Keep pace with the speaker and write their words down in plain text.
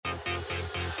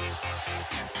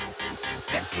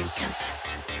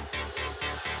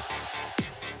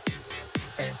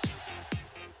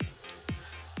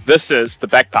This is the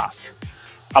Backpass,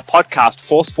 a podcast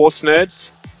for sports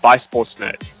nerds by sports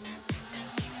nerds.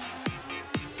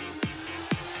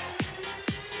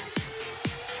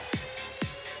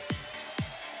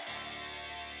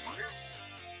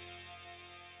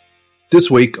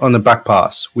 This week on the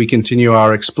Backpass, we continue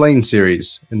our Explain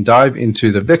series and dive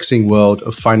into the vexing world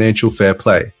of financial fair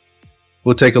play.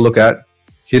 We'll take a look at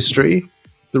history,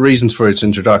 the reasons for its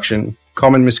introduction,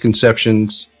 common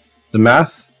misconceptions, the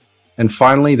math, and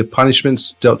finally the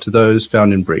punishments dealt to those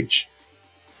found in breach.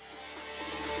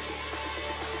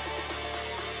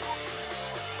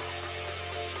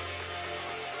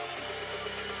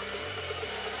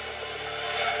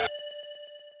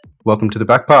 Welcome to the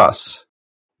Backpass.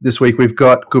 This week we've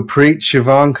got Gurpreet,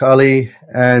 Shivank, Ali,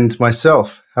 and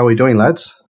myself. How are we doing,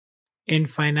 lads? In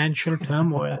financial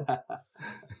turmoil.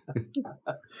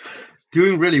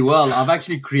 Doing really well. I've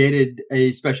actually created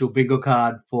a special bingo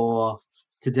card for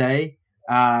today,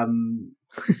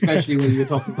 especially when you're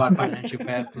talking about financial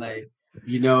fair play.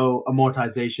 You know,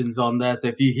 amortization's on there. So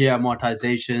if you hear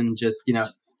amortization, just,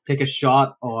 take a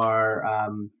shot or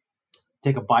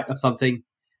take a bite of something.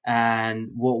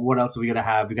 And what else are we going to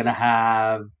have? We're going to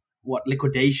have,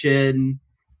 liquidation,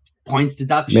 points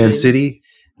deduction. Man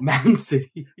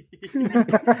City.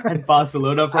 And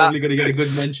Barcelona probably going to get a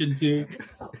good mention too.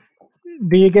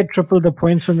 Do you get triple the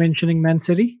points for mentioning Man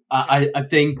City? I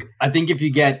think if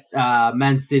you get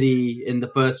Man City in the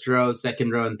first row,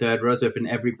 second row, and third row, so if in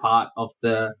every part of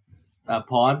the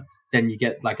pod, then you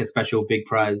get like a special big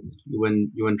prize. You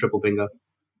win triple bingo.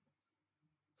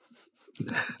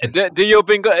 Do your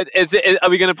bingo? Are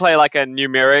we going to play like a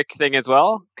numeric thing as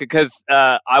well? Because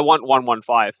I want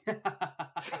 115.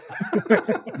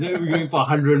 We're going for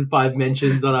 105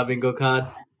 mentions on our bingo card.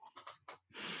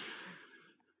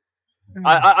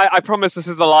 I promise this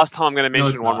is the last time I'm going to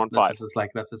mention 115.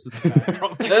 That's just a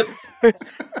promise.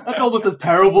 That's almost as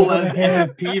terrible as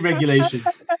FFP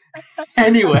regulations.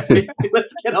 Anyway,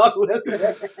 let's get on with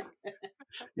it.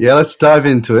 Yeah, let's dive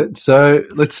into it. So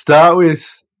let's start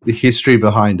with the history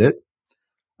behind it.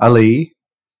 Ali,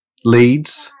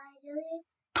 Leeds,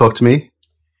 talk to me.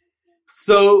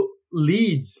 So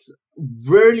Leeds,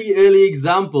 really early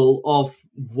example of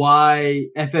why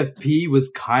FFP was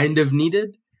kind of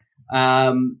needed.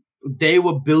 They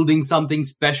were building something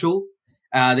special.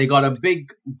 They got a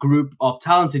big group of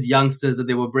talented youngsters that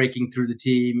they were breaking through the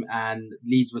team, and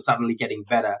Leeds were suddenly getting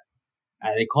better.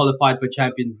 They qualified for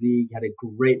Champions League, had a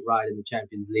great ride in the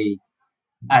Champions League,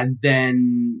 and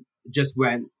then just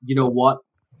went, you know what?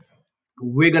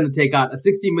 We're going to take out a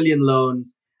 60 million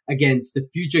loan against the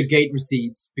future gate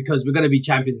receipts because we're going to be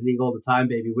Champions League all the time,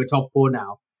 baby. We're top four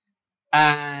now.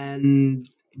 And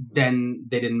then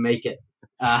they didn't make it.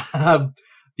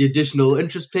 The additional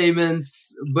interest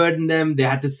payments burdened them. They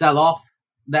had to sell off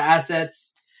their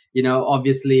assets.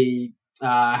 Obviously,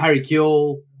 Harry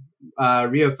Kewell,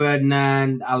 Rio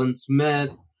Ferdinand, Alan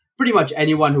Smith, pretty much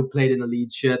anyone who played in a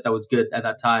Leeds shirt that was good at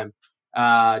that time.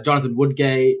 Jonathan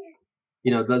Woodgate,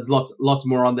 there's lots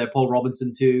more on there. Paul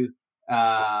Robinson too,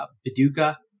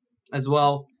 Viduka as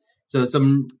well. So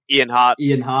some Ian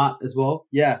Hart as well.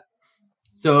 Yeah.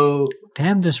 So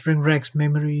damn, this bring back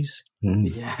memories.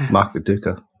 Yeah. Mark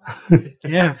Viduka.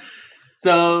 Yeah.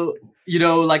 So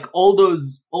like all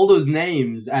those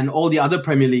names and all the other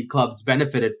Premier League clubs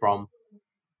benefited from,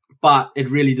 but it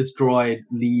really destroyed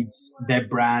Leeds, their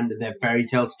brand, their fairy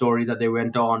tale story that they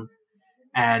went on,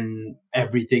 and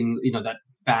everything, that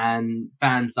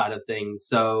fan side of things.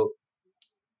 So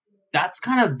that's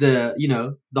kind of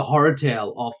the horror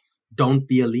tale of don't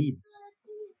be a Leeds.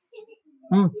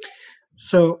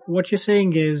 So what you're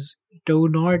saying is do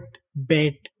not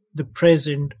bet the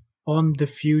present on the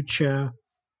future,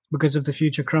 because if the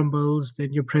future crumbles,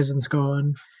 then your present's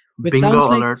gone. Which Bingo sounds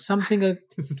alert. Like something.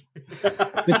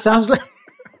 It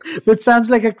sounds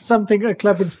like something a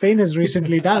club in Spain has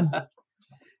recently done,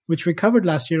 which we covered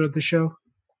last year on the show.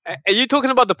 Are you talking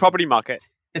about the property market?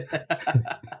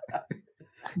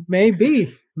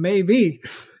 Maybe.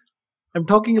 I'm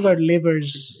talking about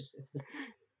livers.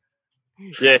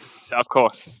 Yes, of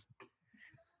course.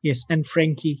 Yes, and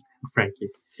Frankie.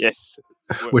 Yes.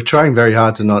 We're trying very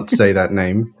hard to not say that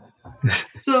name.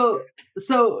 So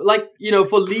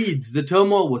for Leeds, the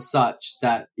turmoil was such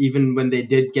that even when they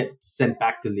did get sent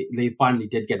back to League, they finally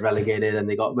did get relegated, and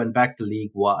they went back to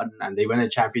League One, and they won a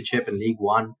championship in League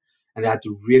One, and they had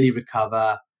to really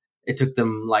recover. It took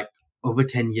them like over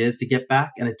 10 years to get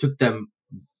back, and it took them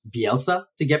Bielsa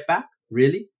to get back,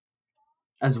 really,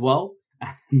 as well.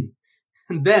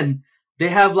 And then they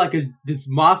have like this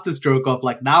masterstroke of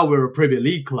like, now we're a Premier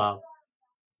League club.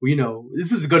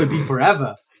 This is going to be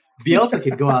forever. Bielsa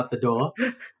can go out the door.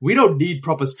 We don't need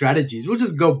proper strategies. We'll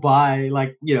just go buy,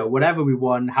 like, whatever we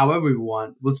want, however we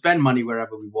want. We'll spend money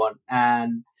wherever we want.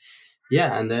 And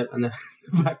yeah, and they're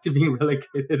back to being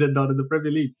relegated and not in the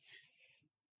Premier League.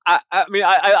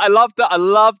 I love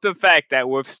the fact that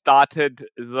we've started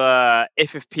the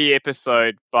FFP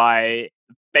episode by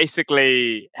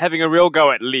basically having a real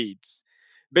go at Leeds,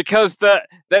 because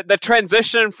the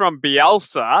transition from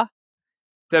Bielsa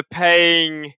to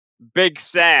paying Big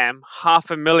Sam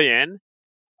 $500,000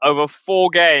 over 4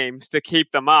 games to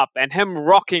keep them up, and him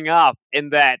rocking up in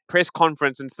that press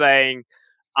conference and saying,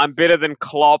 "I'm better than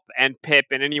Klopp and Pep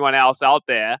and anyone else out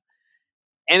there,"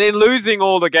 and then losing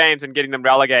all the games and getting them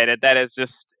relegated. That is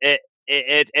just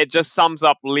it just sums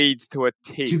up Leeds to a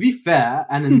T. To be fair,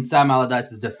 and in Sam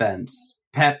Allardyce's defense,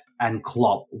 Pep and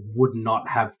Klopp would not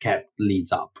have kept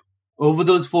Leeds up. Over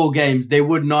those 4 games, they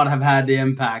would not have had the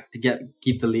impact to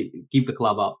keep the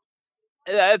club up.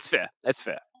 That's fair.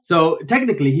 So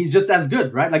technically, he's just as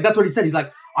good, right? Like, that's what he said. He's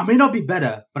like, I may not be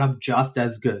better, but I'm just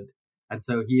as good. And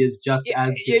so he is just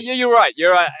as good. Yeah, you're right.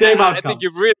 Same outcome. I think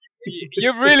you've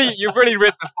really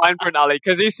read the fine print, Ali,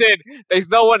 because he said there's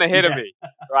no one ahead of me,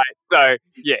 right? So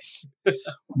yes,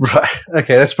 right.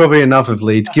 Okay, that's probably enough of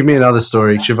Leeds. Give me another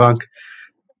story, Shivank.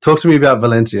 Talk to me about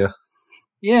Valencia.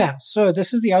 Yeah, so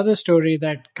this is the other story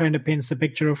that kind of paints the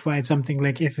picture of why something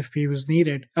like FFP was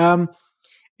needed.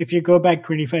 If you go back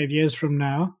 25 years from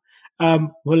now,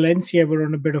 Valencia were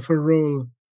on a bit of a roll.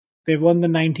 They won the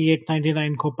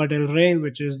 98-99 Copa del Rey,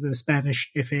 which is the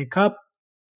Spanish FA Cup.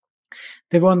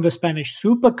 They won the Spanish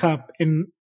Super Cup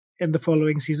in the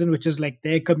following season, which is like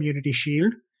their community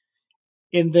shield.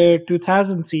 In the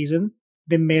 2000 season,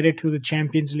 they made it to the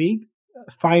Champions League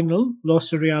final,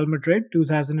 lost to Real Madrid.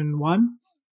 2001,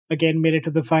 again made it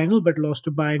to the final, but lost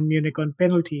to Bayern Munich on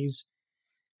penalties.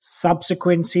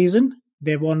 Subsequent season,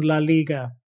 they won La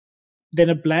Liga. Then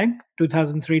a blank,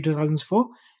 2003-2004.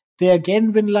 They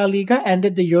again win La Liga and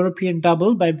did the European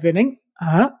double by winning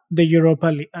the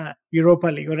Europa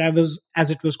League, or as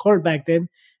it was called back then,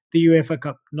 the UEFA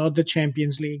Cup, not the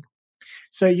Champions League.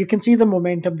 So you can see the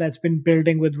momentum that's been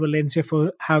building with Valencia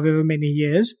for however many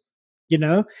years,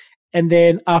 And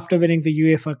then after winning the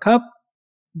UEFA Cup,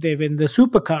 they win the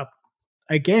Super Cup.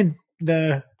 Again,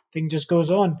 the thing just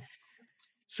goes on.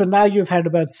 So now you've had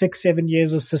about 6-7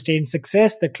 years of sustained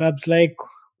success. The club's like,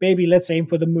 baby, let's aim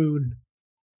for the moon.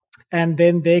 And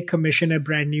then they commission a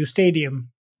brand new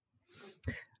stadium.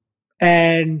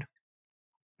 And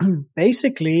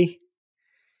basically,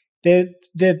 they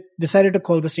decided to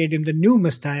call the stadium the new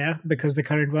Mestalla because the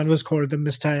current one was called the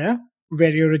Mestalla.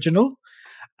 Very original.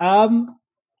 And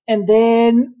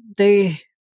then they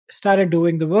started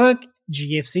doing the work.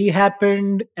 GFC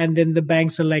happened. And then the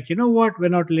banks are like, you know what? We're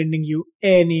not lending you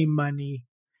any money.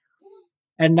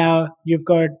 And now you've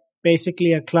got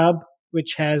basically a club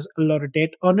which has a lot of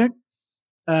debt on it.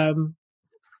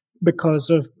 Because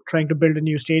of trying to build a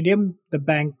new stadium, the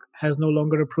bank has no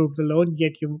longer approved the loan,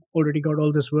 yet you've already got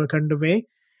all this work underway.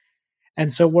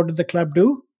 And so what did the club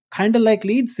do? Kind of like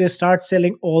Leeds, they start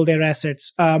selling all their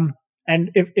assets.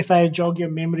 And if I jog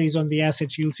your memories on the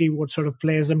assets, you'll see what sort of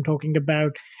players I'm talking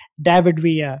about. David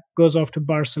Villa goes off to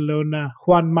Barcelona.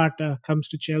 Juan Mata comes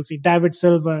to Chelsea. David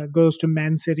Silva goes to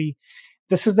Man City.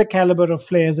 This is the caliber of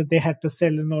players that they had to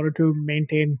sell in order to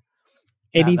maintain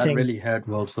anything. That really hurt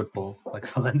world football, like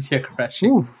Valencia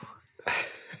crashing.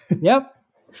 Yep.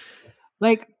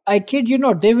 Like, I kid you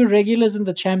not, they were regulars in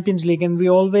the Champions League and we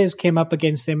always came up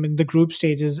against them in the group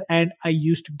stages. And I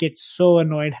used to get so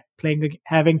annoyed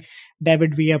having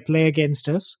David Villa play against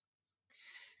us.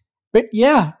 But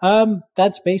yeah,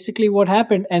 that's basically what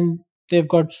happened. And they've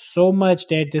got so much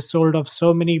debt. They sold off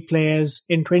so many players.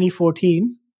 In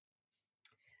 2014,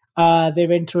 they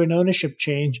went through an ownership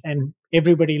change and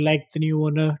everybody liked the new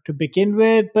owner to begin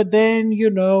with. But then,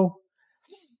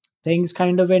 things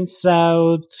kind of went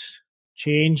south,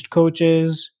 changed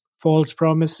coaches, false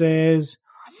promises,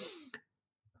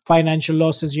 financial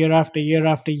losses year after year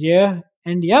after year.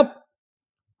 And yep,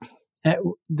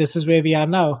 this is where we are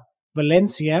now.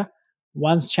 Valencia,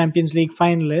 once Champions League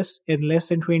finalists in less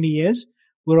than 20 years,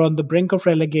 were on the brink of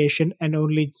relegation and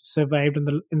only survived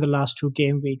in the last 2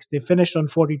 game weeks. They finished on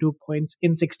 42 points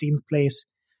in 16th place.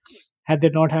 Had they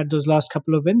not had those last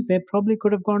couple of wins, they probably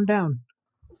could have gone down.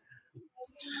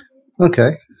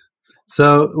 Okay.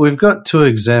 So we've got 2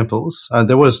 examples.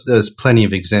 There's plenty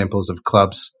of examples of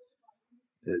clubs,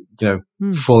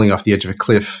 falling off the edge of a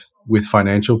cliff with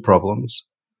financial problems.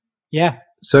 Yeah.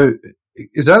 So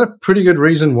is that a pretty good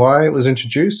reason why it was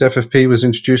introduced? FFP was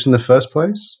introduced in the first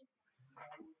place?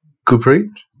 Gurpreet?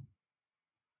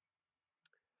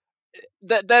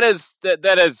 That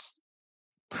is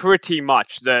pretty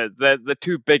much the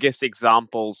two biggest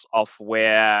examples of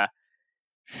where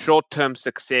short-term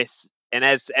success, and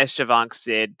as Shivank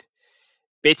said,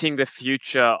 betting the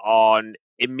future on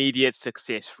immediate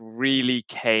success really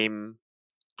came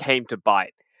to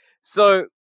bite. So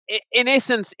in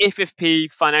essence, FFP,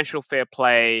 financial fair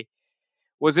play,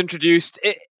 was introduced,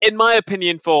 in my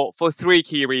opinion, for three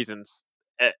key reasons.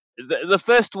 The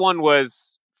first one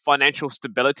was financial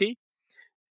stability,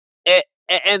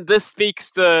 and this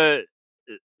speaks to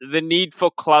the need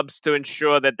for clubs to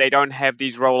ensure that they don't have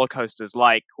these roller coasters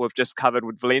like we've just covered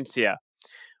with Valencia,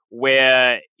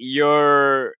 where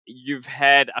you've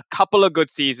had a couple of good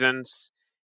seasons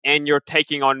and you're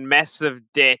taking on massive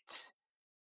debt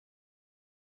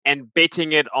and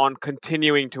betting it on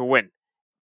continuing to win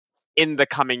in the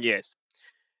coming years.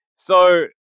 So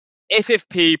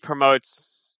FFP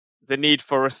promotes the need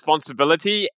for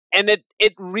responsibility, and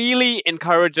it really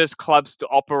encourages clubs to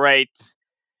operate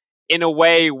in a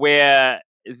way where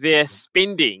their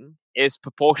spending is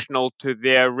proportional to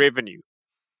their revenue.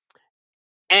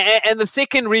 And the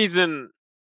second reason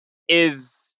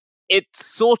is it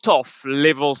sort of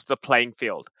levels the playing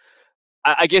field.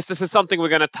 I guess this is something we're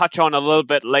going to touch on a little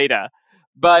bit later,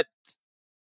 but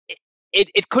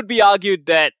it could be argued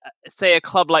that, say, a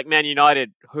club like Man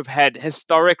United, who've had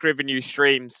historic revenue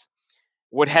streams,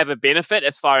 would have a benefit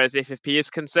as far as FFP is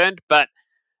concerned. But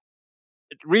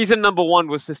reason number one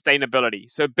was sustainability.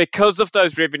 So because of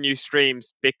those revenue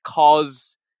streams,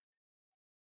 because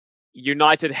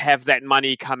United have that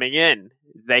money coming in,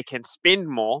 they can spend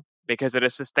more because it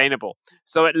is sustainable.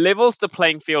 So it levels the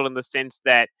playing field in the sense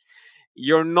that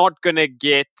you're not going to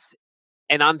get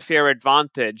an unfair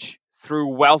advantage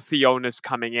through wealthy owners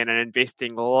coming in and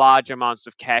investing large amounts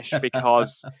of cash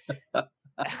because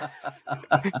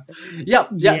no,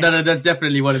 that's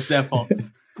definitely what it's there for.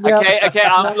 Okay.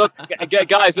 Look,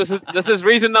 guys, this is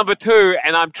reason number two,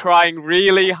 and I'm trying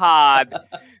really hard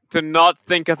to not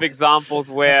think of examples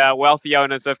where wealthy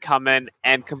owners have come in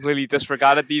and completely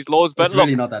disregarded these laws. But it's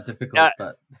really not that difficult.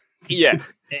 But yeah,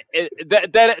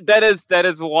 that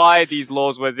is why these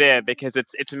laws were there, because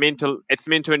it's meant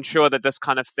to ensure that this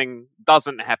kind of thing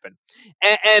doesn't happen.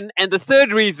 And the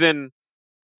third reason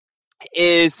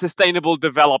is sustainable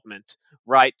development,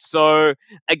 right? So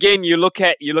again, you look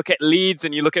at Leeds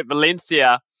and you look at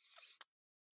Valencia,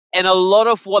 and a lot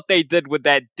of what they did with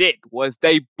that debt was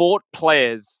they bought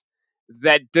players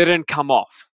that didn't come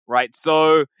off, right?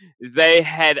 So they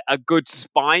had a good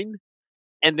spine,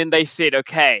 and then they said,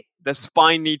 okay, the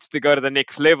spine needs to go to the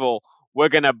next level. We're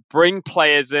going to bring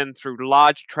players in through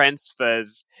large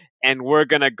transfers, and we're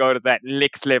going to go to that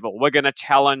next level. We're going to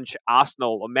challenge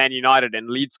Arsenal or Man United in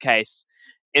Leeds' case.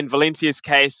 In Valencia's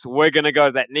case, we're going to go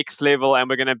to that next level, and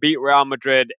we're going to beat Real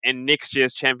Madrid in next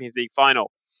year's Champions League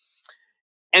final.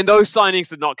 And those signings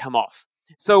did not come off.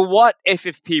 So what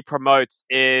FFP promotes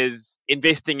is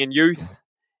investing in youth,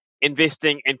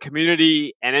 investing in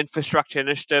community and infrastructure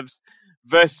initiatives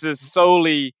versus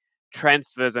solely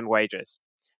transfers and wages.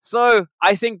 So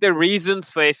I think the reasons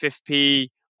for FFP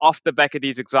off the back of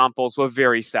these examples were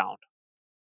very sound.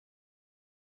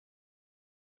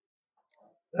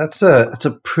 That's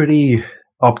a pretty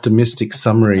optimistic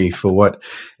summary for what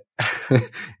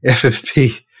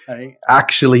FFP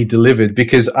actually delivered,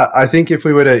 because I think if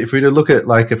we were to look at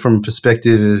like from a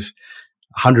perspective of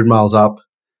 100 miles up,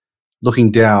 looking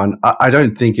down, I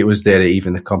don't think it was there to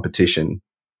even the competition.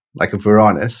 Like, if we're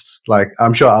honest, like,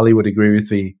 I'm sure Ali would agree with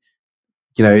me.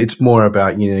 You know, it's more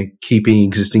about, keeping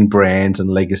existing brands and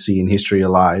legacy and history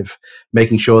alive,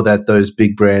 making sure that those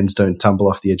big brands don't tumble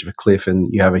off the edge of a cliff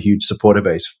and you have a huge supporter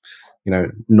base,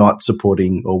 not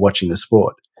supporting or watching the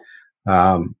sport.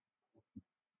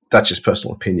 That's just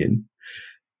personal opinion.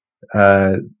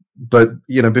 But,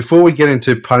 before we get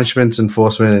into punishments,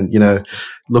 enforcement, and,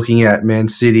 looking at Man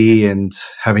City and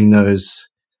having those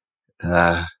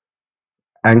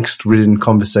angst-ridden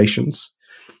conversations,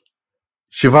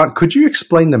 Shivank, could you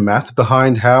explain the math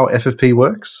behind how FFP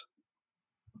works?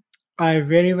 I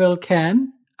very well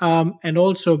can. And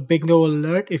also, bingo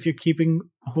alert, if you're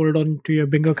holding on to your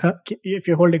bingo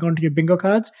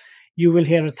cards, you will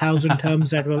hear 1,000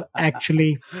 terms that will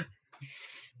actually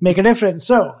make a difference.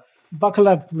 So, buckle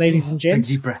up, ladies and gents.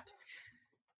 Deep breath.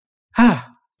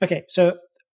 Okay, so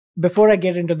before I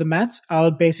get into the maths,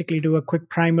 I'll basically do a quick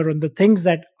primer on the things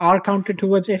that are counted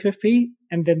towards FFP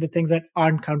and then the things that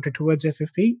aren't counted towards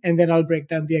FFP, and then I'll break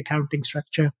down the accounting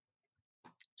structure.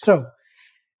 So,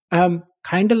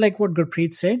 kind of like what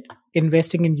Gurpreet said,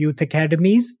 investing in youth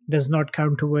academies does not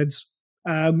count towards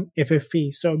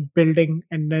FFP. So building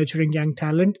and nurturing young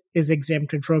talent is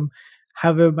exempted from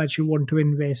however much you want to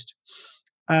invest.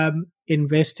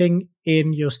 Investing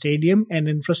in your stadium and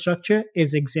infrastructure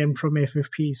is exempt from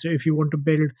FFP. So if you want to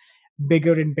build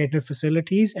bigger and better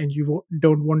facilities and you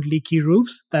don't want leaky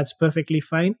roofs, that's perfectly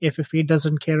fine. FFP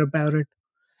doesn't care about it.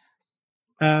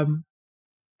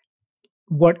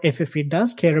 What FFP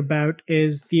does care about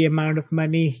is the amount of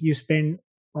money you spend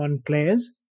on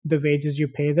players, the wages you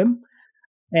pay them,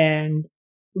 and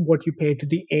what you pay to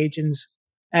the agents.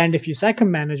 And if you sack a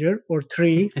manager or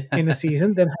three in a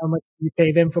season, then how much you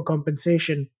pay them for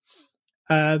compensation.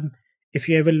 If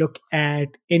you ever look at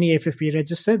any FFP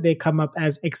register, they come up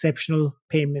as exceptional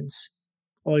payments,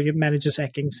 all your manager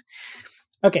sackings.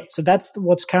 Okay, so that's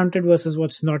what's counted versus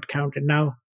what's not counted.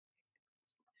 Now,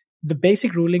 the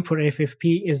basic ruling for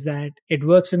FFP is that it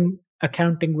works in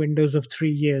accounting windows of 3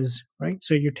 years, right?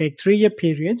 So you take 3-year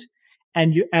periods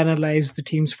and you analyze the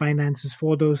team's finances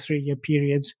for those 3-year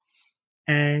periods.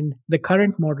 And the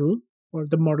current model, or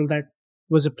the model that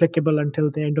was applicable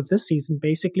until the end of this season,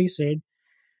 basically said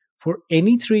for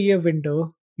any 3-year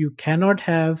window, you cannot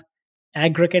have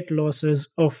aggregate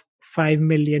losses of 5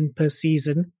 million per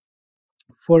season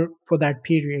for that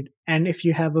period. And if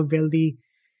you have a wealthy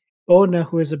owner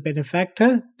who is a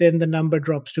benefactor, then the number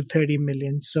drops to 30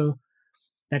 million. So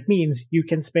that means you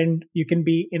can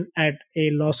be at a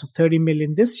loss of 30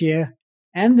 million this year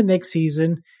and the next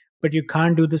season, but you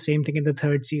can't do the same thing in the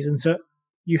third season. So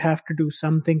you have to do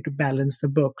something to balance the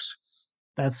books.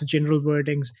 That's the general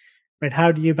wordings. But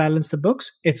how do you balance the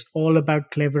books? It's all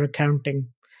about clever accounting.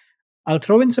 I'll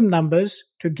throw in some numbers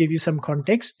to give you some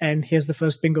context. And here's the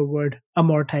first bingo word: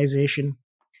 amortization.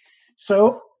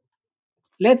 So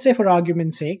let's say, for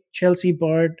argument's sake, Chelsea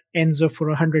bought Enzo for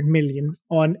 100 million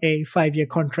on a 5-year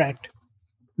contract.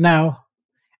 Now,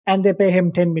 and they pay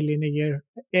him 10 million a year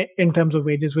in terms of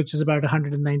wages, which is about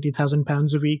 190,000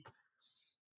 pounds a week.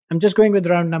 I'm just going with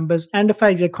round numbers, and a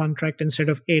 5-year contract instead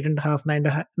of 8.5,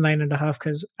 9.5,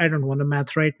 because I don't want to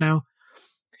math right now.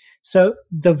 So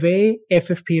the way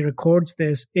FFP records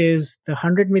this is the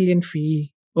 100 million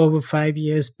fee over 5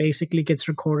 years basically gets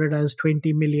recorded as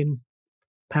 20 million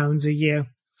pounds a year,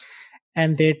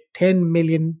 and their 10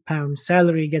 million pound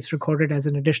salary gets recorded as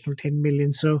an additional 10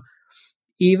 million. So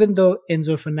even though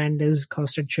Enzo Fernandez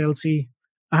costed Chelsea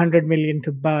 100 million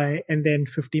to buy and then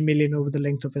 50 million over the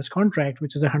length of his contract,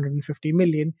 which is 150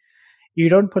 million, you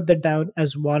don't put that down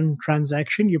as one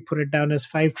transaction. You put it down as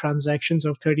 5 transactions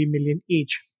of 30 million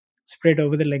each, spread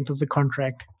over the length of the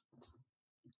contract.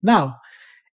 Now,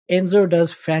 Enzo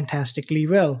does fantastically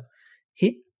well.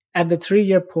 At the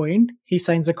 3-year point, he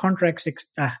signs a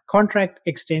contract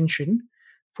extension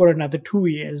for another 2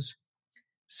 years.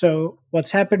 So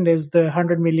what's happened is the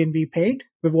 100 million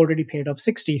we've already paid off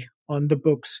 60 on the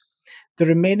books. The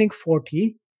remaining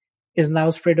 40 is now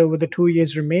spread over the 2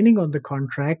 years remaining on the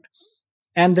contract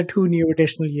and the 2 new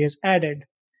additional years added.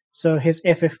 So his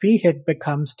FFP hit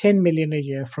becomes 10 million a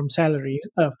year from salaries,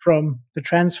 from the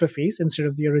transfer fees instead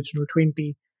of the original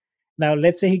 20. Now,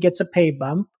 let's say he gets a pay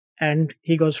bump and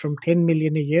he goes from 10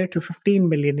 million a year to 15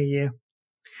 million a year.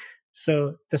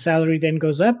 So the salary then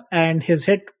goes up and his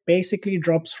hit basically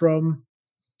drops from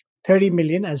 30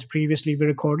 million, as previously we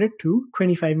recorded, to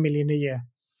 25 million a year.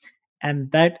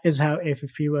 And that is how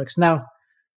FFP works. Now,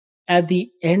 at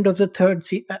the end of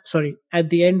at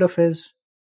the end of his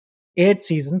 8th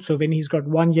season, so when he's got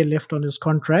 1 year left on his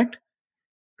contract,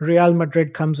 Real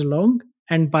Madrid comes along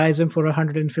and buys him for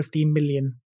 150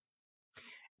 million.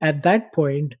 At that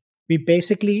point, we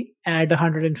basically add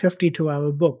 150 to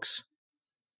our books.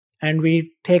 And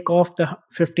we take off the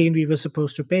 15 we were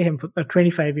supposed to pay him, for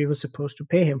 25 we were supposed to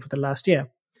pay him for the last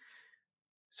year.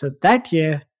 So that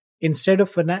year, instead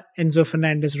of Enzo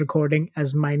Fernandez recording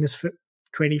as minus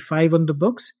 25 on the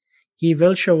books, he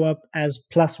will show up as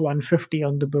plus 150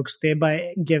 on the books,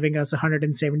 thereby giving us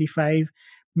 175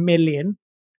 million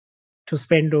to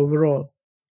spend overall.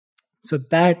 So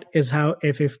that is how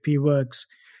FFP works.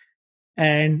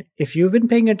 And if you've been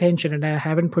paying attention and I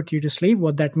haven't put you to sleep,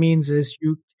 what that means is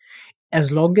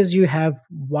as long as you have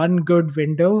one good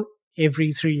window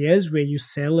every 3 years where you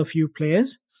sell a few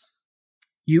players,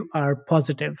 you are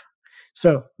positive.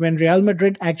 So when Real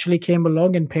Madrid actually came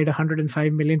along and paid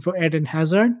 105 million for Eden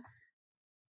Hazard,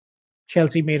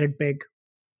 Chelsea made it big.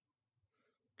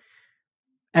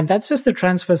 And that's just the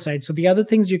transfer side. So the other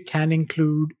things you can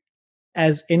include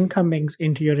as incomings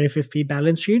into your FFP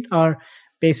balance sheet are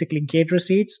basically gate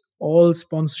receipts, all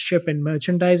sponsorship and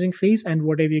merchandising fees, and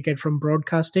whatever you get from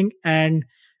broadcasting and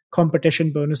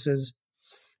competition bonuses.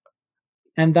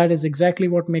 And that is exactly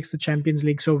what makes the Champions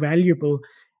League so valuable.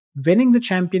 Winning the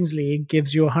Champions League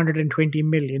gives you 120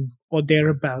 million or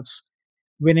thereabouts.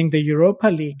 Winning the Europa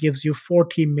League gives you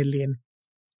 40 million.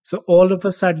 So all of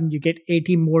a sudden, you get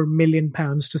 80 more million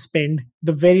pounds to spend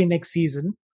the very next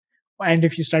season. And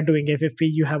if you start doing FFP,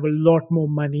 you have a lot more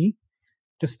money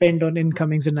to spend on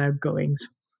incomings and outgoings.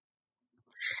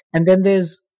 And then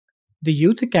there's the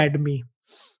youth academy.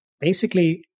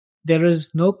 Basically, there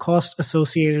is no cost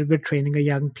associated with training a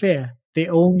young player. They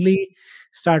only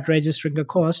start registering a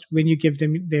cost when you give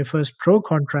them their first pro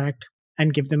contract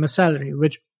and give them a salary,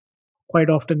 which quite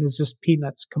often is just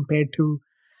peanuts compared to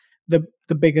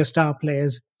the bigger star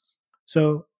players.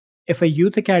 So if a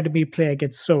youth academy player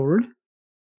gets sold,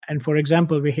 and for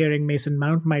example, we're hearing Mason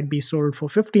Mount might be sold for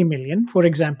 50 million, for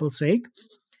example's sake,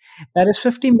 that is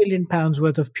 50 million pounds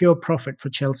worth of pure profit for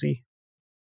Chelsea.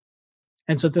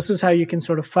 And so this is how you can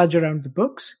sort of fudge around the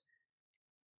books.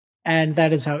 And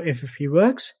that is how FFP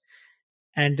works.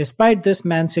 And despite this,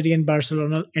 Man City and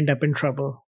Barcelona end up in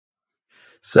trouble.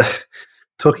 So,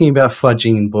 talking about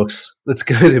fudging in books, let's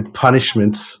go to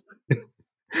punishments.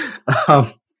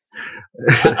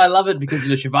 I love it because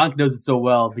Shivank knows it so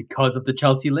well because of the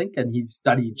Chelsea link, and he's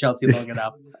studied Chelsea long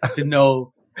enough to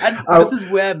know. And this is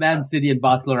where Man City and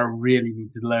Barcelona really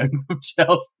need to learn from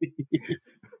Chelsea.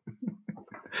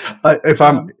 I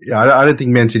don't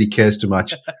think Man City cares too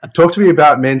much. Talk to me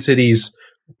about Man City's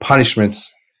punishments,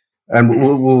 and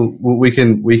we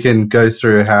can go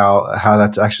through how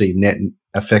that's actually net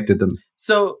affected them.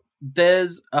 So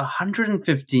there's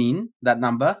 115, that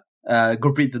number.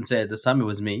 Gurpreet didn't say it this time; it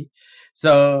was me.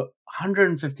 So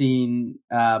 115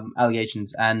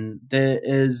 allegations, and there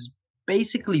is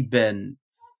basically been.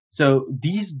 So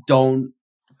these don't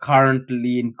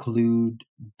currently include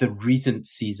the recent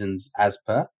seasons as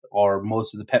per, or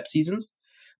most of the Pep seasons,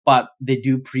 but they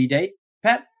do predate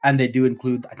Pep, and they do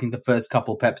include, I think, the first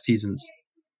couple Pep seasons.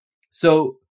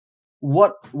 So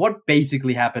what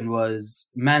basically happened was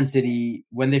Man City,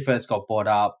 when they first got bought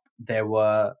up, there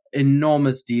were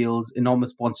enormous deals, enormous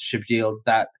sponsorship deals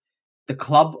that the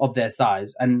club of their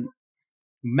size, and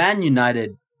Man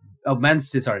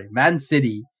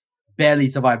City barely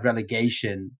survived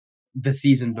relegation the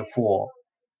season before.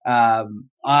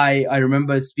 I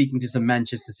remember speaking to some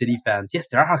Manchester City fans. Yes,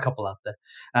 there are a couple out there.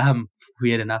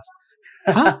 Weird enough.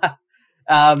 Huh?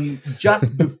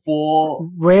 Just before.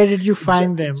 Where did you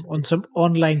find them? On some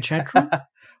online chat room?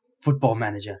 Football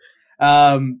Manager.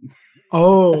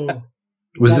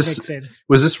 Was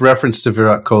this reference to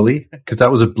Virat Kohli? Because that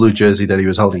was a blue jersey that he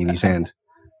was holding in his hand.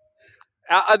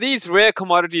 Are these rare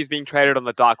commodities being traded on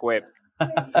the dark web?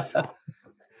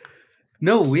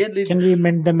 No, weirdly. Can we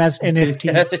mint them as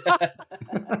NFTs?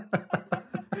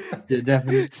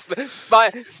 Definitely.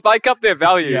 Spike up their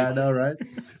value. Yeah, I know, right?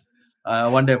 I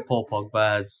wonder if Paul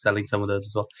Pogba is selling some of those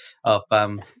as well. Of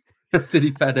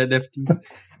City fan NFTs.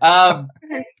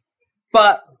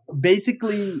 But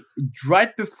basically,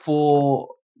 right before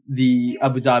the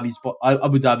Abu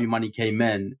Dhabi money came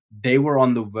in, they were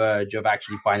on the verge of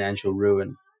actually financial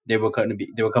ruin. They were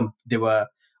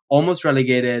almost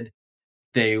relegated.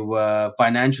 They were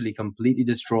financially completely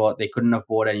distraught. They couldn't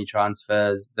afford any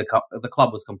transfers. The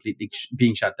club was completely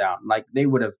being shut down. Like they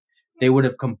would have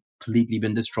completely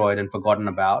been destroyed and forgotten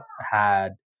about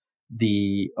had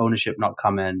the ownership not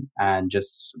come in and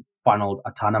just funneled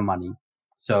a ton of money.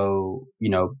 So,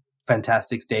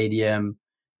 fantastic stadium.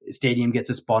 Stadium gets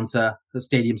a sponsor, the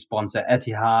stadium sponsor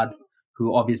Etihad,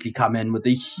 who obviously come in with a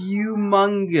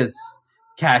humongous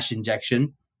cash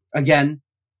injection. Again,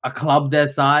 a club their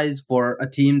size for a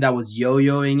team that was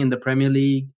yo-yoing in the Premier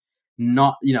League,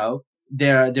 not,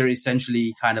 they're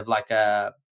essentially kind of like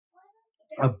a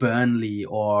Burnley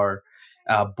or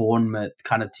a Bournemouth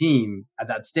kind of team at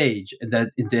that stage, in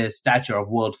their stature of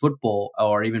world football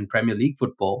or even Premier League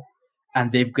football.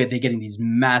 And they're getting these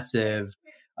massive,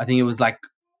 I think it was like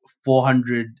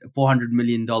 $400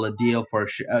 million deal for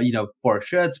a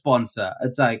shirt sponsor.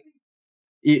 It's like,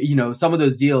 some of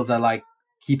those deals are like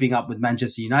keeping up with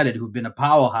Manchester United, who've been a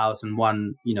powerhouse and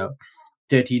won,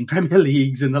 13 Premier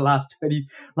Leagues in the last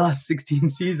 16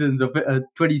 seasons or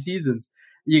 20 seasons.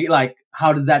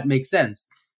 How does that make sense?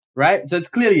 Right? So it's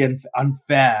clearly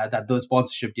unfair that those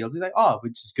sponsorship deals are like,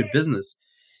 which is good business.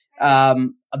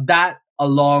 That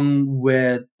along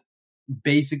with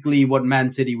basically what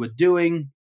Man City were doing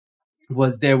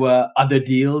was there were other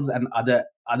deals and other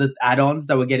add-ons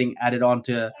that were getting added on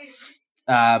to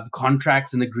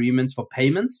contracts and agreements for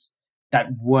payments that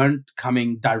weren't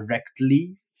coming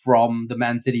directly from the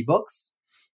Man City books.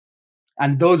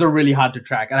 And those are really hard to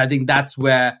track. And I think that's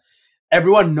where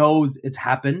everyone knows it's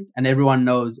happened, and everyone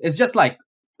knows it's like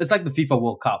the FIFA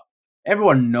World Cup.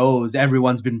 Everyone knows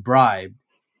everyone's been bribed.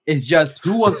 It's just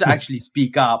who wants to actually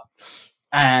speak up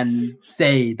and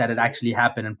say that it actually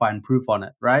happened and find proof on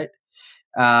it, right?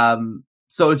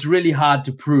 So it's really hard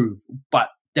to prove, but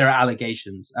there are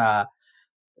allegations.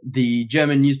 The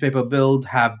German newspaper Bild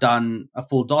have done a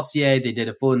full dossier. They did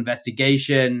a full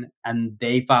investigation, and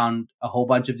they found a whole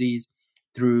bunch of these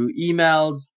through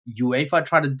emails. UEFA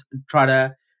try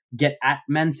to get at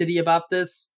Man City about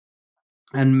this,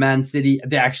 and Man City,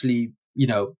 they actually,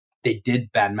 they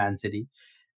did ban Man City,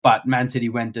 but Man City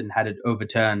went and had it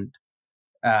overturned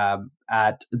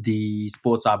at the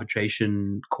Sports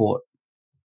Arbitration Court.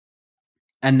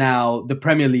 And now the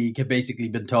Premier League have basically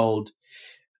been told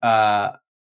from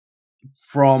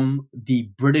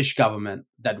the British government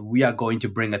that we are going to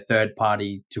bring a third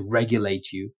party to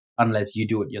regulate you unless you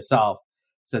do it yourself.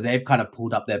 So they've kind of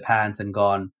pulled up their pants and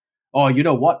gone, oh, you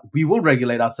know what? We will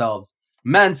regulate ourselves.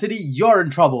 Man City, you're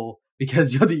in trouble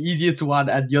because you're the easiest one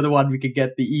and you're the one we could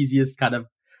get the easiest kind of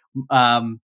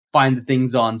find the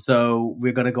things on. So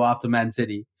we're going to go after Man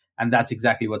City. And that's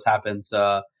exactly what's happened.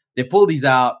 So they pull these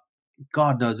out.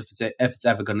 God knows if it's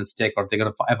ever going to stick or if they're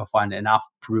going to ever find enough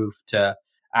proof to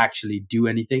actually do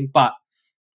anything. But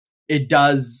it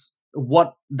does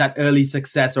what that early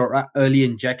success or early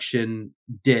injection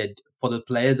did for the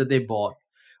players that they bought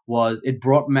was it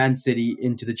brought Man City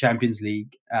into the Champions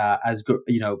League. As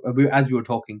we were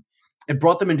talking, it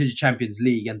brought them into the Champions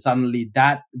League, and suddenly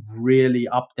that really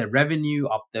upped their revenue,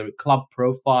 upped their club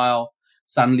profile.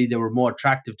 Suddenly they were more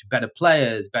attractive to better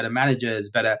players, better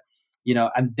managers, better,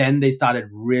 and then they started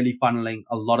really funneling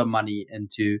a lot of money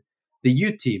into the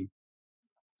youth team,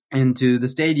 into the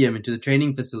stadium, into the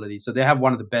training facility. So they have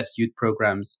one of the best youth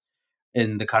programs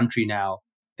in the country now.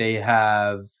 They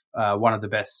have one of the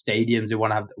best stadiums.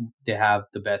 They have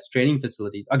the best training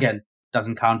facilities. Again,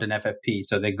 doesn't count in FFP,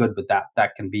 so they're good with that.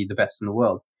 That can be the best in the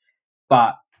world.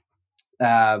 But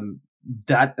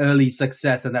that early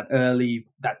success and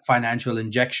that financial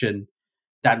injection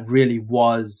that really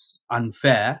was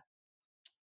unfair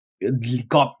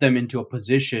got them into a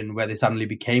position where they suddenly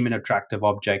became an attractive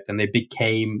object, and they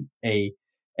became a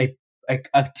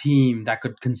team that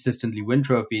could consistently win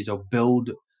trophies or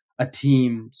build a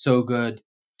team so good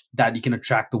that you can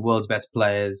attract the world's best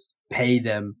players, pay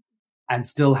them, and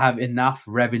still have enough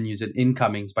revenues and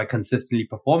incomings by consistently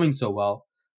performing so well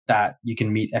that you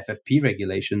can meet FFP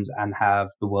regulations and have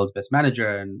the world's best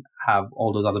manager and have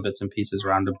all those other bits and pieces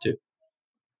around them too.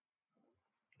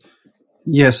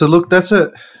 Yeah, so look, that's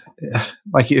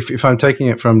like if I'm taking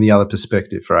it from the other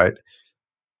perspective, right?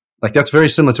 Like that's very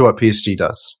similar to what PSG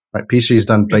does, right? PSG has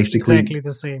done basically exactly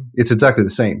the same. It's exactly the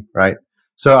same, right?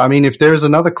 So, I mean, if there is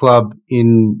another club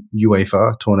in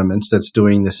UEFA tournaments that's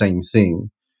doing the same thing,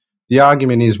 the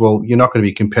argument is, well, you're not going to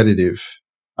be competitive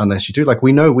unless you do. Like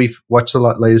we know, we've watched the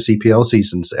latest EPL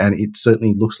seasons, and it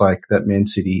certainly looks like that Man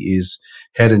City is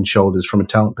head and shoulders from a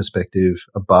talent perspective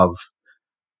above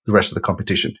the rest of the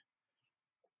competition.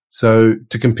 So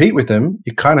to compete with them,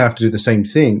 you kind of have to do the same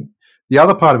thing. The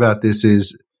other part about this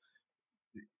is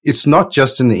it's not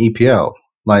just in the EPL.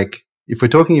 Like if we're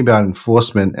talking about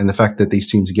enforcement and the fact that these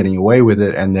teams are getting away with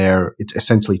it and it's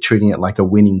essentially treating it like a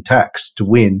winning tax. To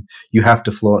win, you have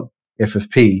to flaunt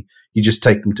FFP. You just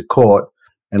take them to court.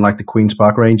 And like the Queen's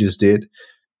Park Rangers did,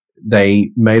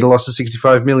 they made a loss of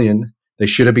 65 million. They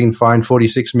should have been fined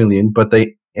 46 million, but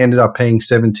they ended up paying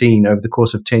 17 over the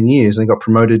course of 10 years and got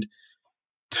promoted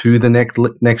to the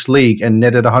next league and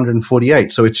netted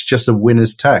 148. So it's just a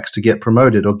winner's tax to get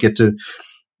promoted or get to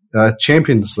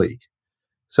Champions League.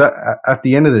 So at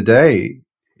the end of the day,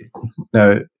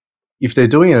 if they're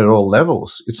doing it at all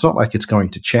levels, it's not like it's going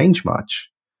to change much.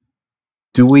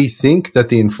 Do we think that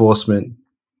the enforcement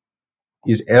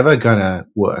is ever going to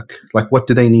work? Like, what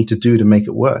do they need to do to make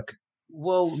it work?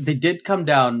 Well, they did come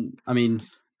down. I mean,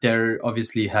 there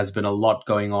obviously has been a lot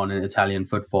going on in Italian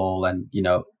football, and,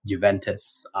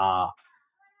 Juventus are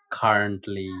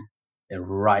currently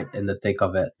right in the thick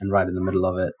of it and right in the middle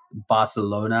of it.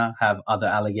 Barcelona have other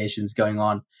allegations going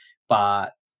on,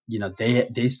 but,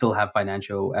 they still have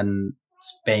financial, and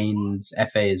Spain's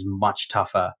FA is much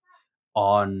tougher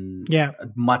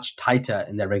much tighter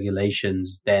in their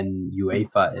regulations than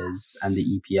UEFA is and the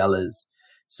EPL is.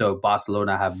 So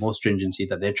Barcelona have more stringency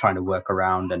that they're trying to work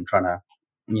around and trying to,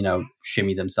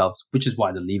 shimmy themselves, which is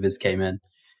why the levers came in.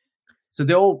 So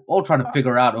they're all trying to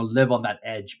figure out or live on that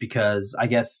edge, because I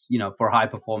guess, for high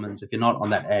performance, if you're not on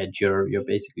that edge, you're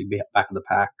basically back of the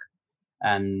pack.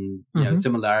 And,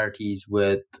 similarities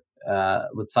with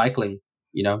cycling,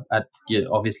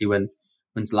 obviously when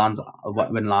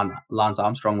Lance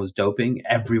Armstrong was doping,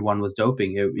 everyone was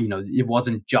doping. It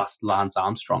wasn't just Lance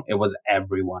Armstrong. It was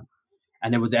everyone.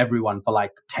 And it was everyone for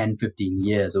like 10, 15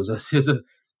 years. It was a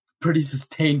pretty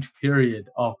sustained period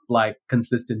of like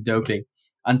consistent doping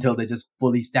until they just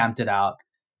fully stamped it out.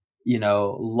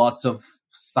 lots of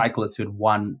cyclists who'd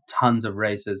won tons of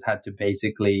races had to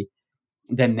basically,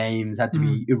 their names had to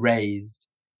be erased,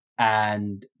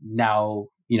 and now,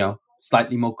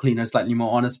 slightly more cleaner, slightly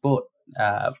more honest sport.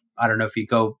 I don't know if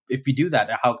you do that,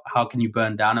 how can you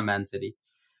burn down a Man City?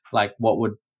 Like, what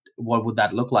would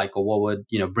that look like? Or what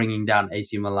would, bringing down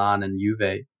AC Milan and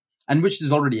Juve, and which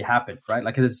has already happened, right?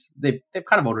 Like, they've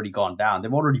kind of already gone down.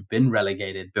 They've already been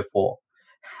relegated before,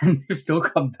 and they still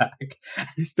come back.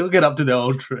 They still get up to their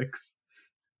old tricks.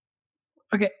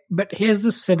 Okay, but here's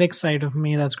the cynic side of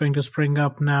me that's going to spring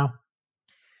up now.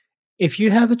 If you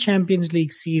have a Champions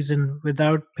League season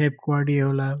without Pep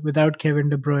Guardiola, without Kevin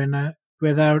De Bruyne,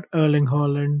 without Erling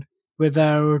Haaland,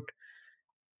 without,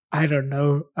 I don't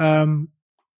know,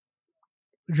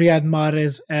 Riyad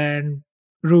Mahrez and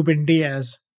Ruben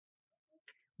Diaz,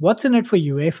 what's in it for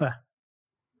UEFA?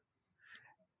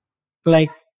 Like,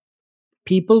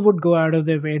 people would go out of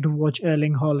their way to watch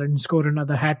Erling Haaland score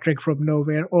another hat-trick from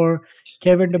nowhere, or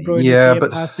Kevin De Bruyne see a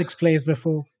pass 6 plays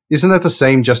before. Isn't that the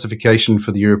same justification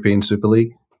for the European Super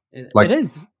League? It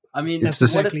is. I mean, that's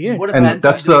exactly it. What if and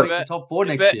that's the top 4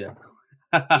 next year?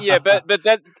 Yeah, but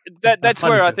that's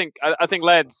where I think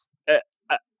lads,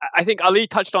 I think Ali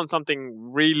touched on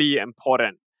something really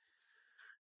important.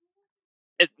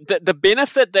 The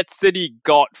benefit that City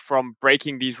got from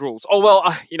breaking these rules. Oh,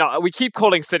 well, we keep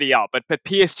calling City out, but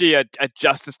PSG are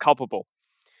just as culpable.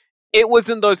 It was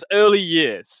in those early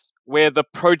years where the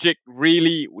project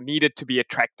really needed to be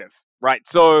attractive, right?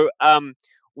 So,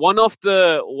 one of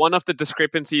the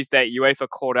discrepancies that UEFA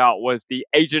called out was the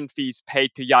agent fees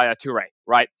paid to Yaya Toure,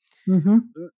 right? Mm-hmm.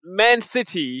 Man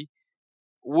City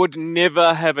would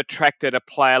never have attracted a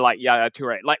player like Yaya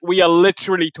Toure. Like, we are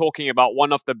literally talking about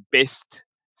one of the best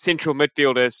central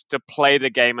midfielders to play the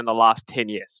game in the last 10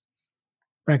 years.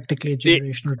 Practically a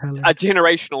generational talent. A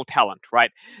generational talent,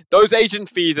 right? Those agent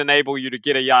fees enable you to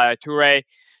get a Yaya Toure.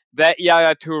 That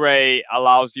Yaya Toure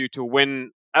allows you to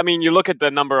win. I mean, you look at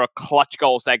the number of clutch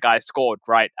goals that guy scored,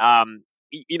 right?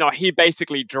 He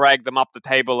basically dragged them up the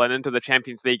table and into the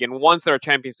Champions League. And once they're a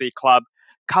Champions League club,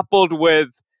 coupled with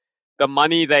the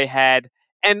money they had,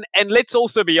 and let's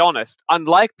also be honest,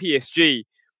 unlike PSG,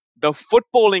 the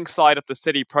footballing side of the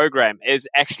City program is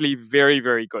actually very,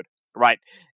 very good, right?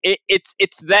 It's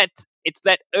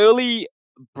that early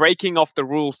breaking of the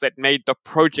rules that made the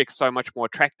project so much more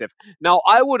attractive. Now,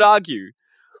 I would argue,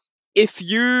 if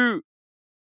you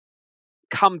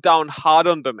come down hard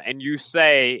on them and you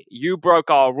say you broke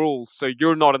our rules, so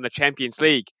you're not in the Champions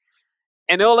League,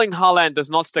 and Erling Haaland does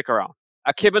not stick around,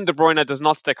 Kevin De Bruyne does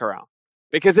not stick around.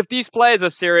 Because if these players are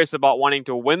serious about wanting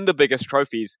to win the biggest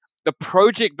trophies, the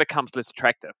project becomes less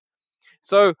attractive.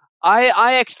 So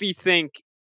I actually think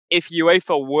if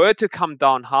UEFA were to come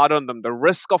down hard on them, the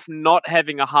risk of not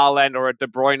having a Haaland or a De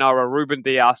Bruyne or a Ruben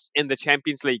Dias in the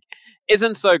Champions League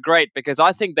isn't so great, because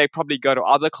I think they probably go to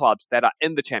other clubs that are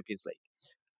in the Champions League.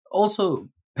 Also,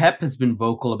 Pep has been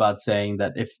vocal about saying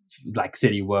that if, like,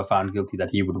 City were found guilty, that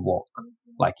he would walk.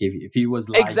 Like, if he was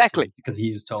lied Exactly to, because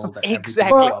he was told that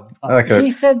exactly. Okay.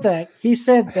 He said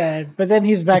that, but then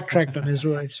he's backtracked on his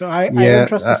words. So I don't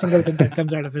trust a single thing that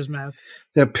comes out of his mouth.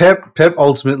 Yeah, Pep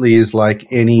ultimately is like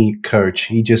any coach.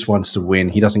 He just wants to win.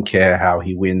 He doesn't care how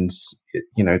he wins.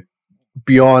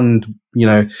 Beyond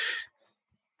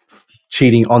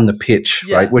cheating on the pitch,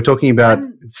 right? We're talking about,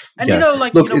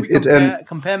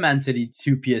 compare Man City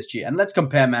to PSG, and let's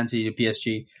compare Man City to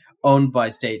PSG, owned by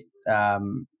state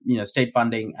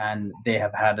funding, and they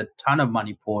have had a ton of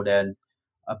money poured in,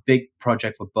 a big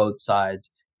project for both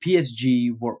sides.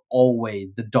 PSG were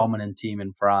always the dominant team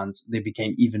in France. They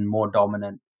became even more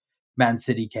dominant. Man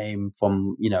City came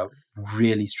from,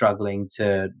 really struggling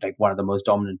to like one of the most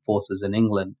dominant forces in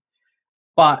England.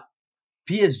 But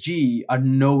PSG are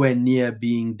nowhere near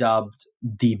being dubbed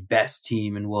the best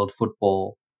team in world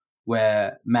football,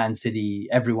 where Man City,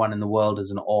 everyone in the world is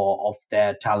in awe of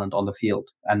their talent on the field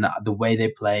and the way they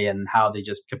play and how they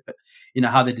just,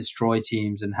 how they destroy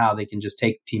teams and how they can just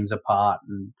take teams apart.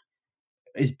 And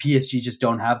PSG just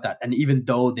don't have that. And even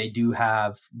though they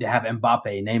have Mbappe,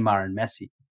 Neymar, and Messi.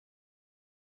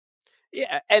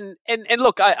 Yeah, and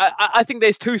look, I think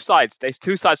there's two sides. There's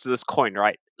two sides to this coin,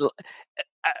 right?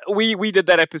 We did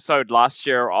that episode last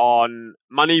year on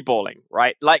moneyballing,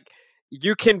 right? Like,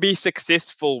 you can be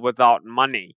successful without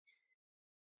money.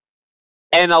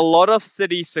 And a lot of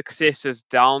City's success is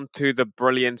down to the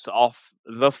brilliance of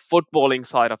the footballing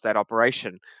side of that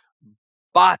operation.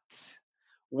 But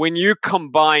when you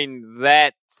combine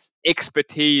that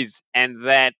expertise and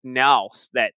that nous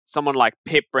that someone like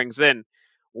Pep brings in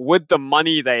with the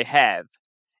money they have,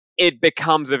 it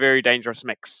becomes a very dangerous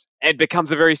mix. It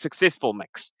becomes a very successful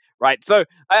mix, right? So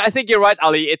I think you're right,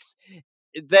 Ali.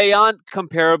 They aren't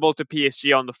comparable to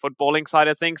PSG on the footballing side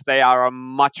of things. They are a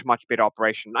much, much better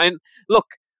operation. And look,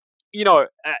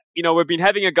 we've been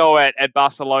having a go at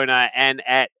Barcelona and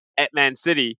at Man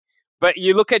City, but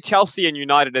you look at Chelsea and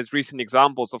United as recent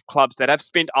examples of clubs that have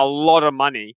spent a lot of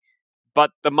money,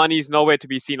 but the money's nowhere to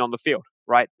be seen on the field,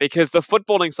 right? Because the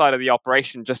footballing side of the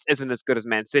operation just isn't as good as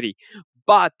Man City.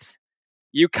 But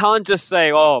you can't just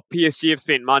say, "Oh, PSG have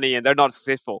spent money and they're not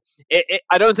successful."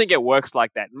 I don't think it works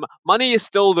like that. Money is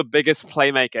still the biggest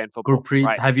playmaker in football. Gurpreet,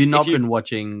 right? have you not been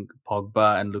watching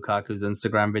Pogba and Lukaku's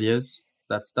Instagram videos?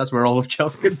 That's where all of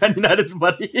Chelsea and Man United's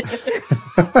money is.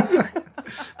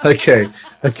 Okay.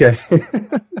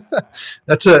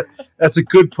 That's a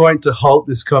good point to halt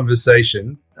this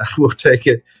conversation. We'll take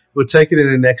it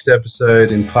in the next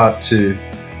episode in part 2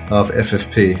 of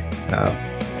FFP.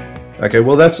 Okay,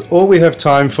 well, that's all we have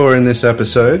time for in this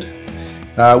episode.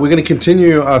 We're going to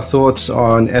continue our thoughts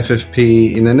on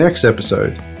FFP in the next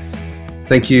episode.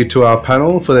 Thank you to our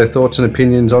panel for their thoughts and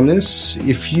opinions on this.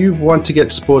 If you want to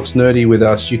get sports nerdy with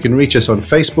us, you can reach us on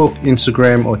Facebook,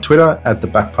 Instagram, or Twitter at the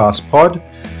Backpass Pod.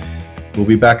 We'll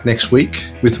be back next week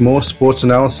with more sports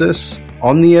analysis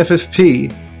on the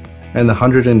FFP and the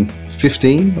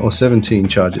 115 or 17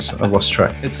 charges. I lost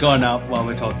track. It's gone up while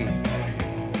we're talking.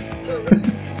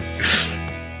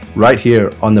 Right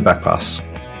here on the Backpass.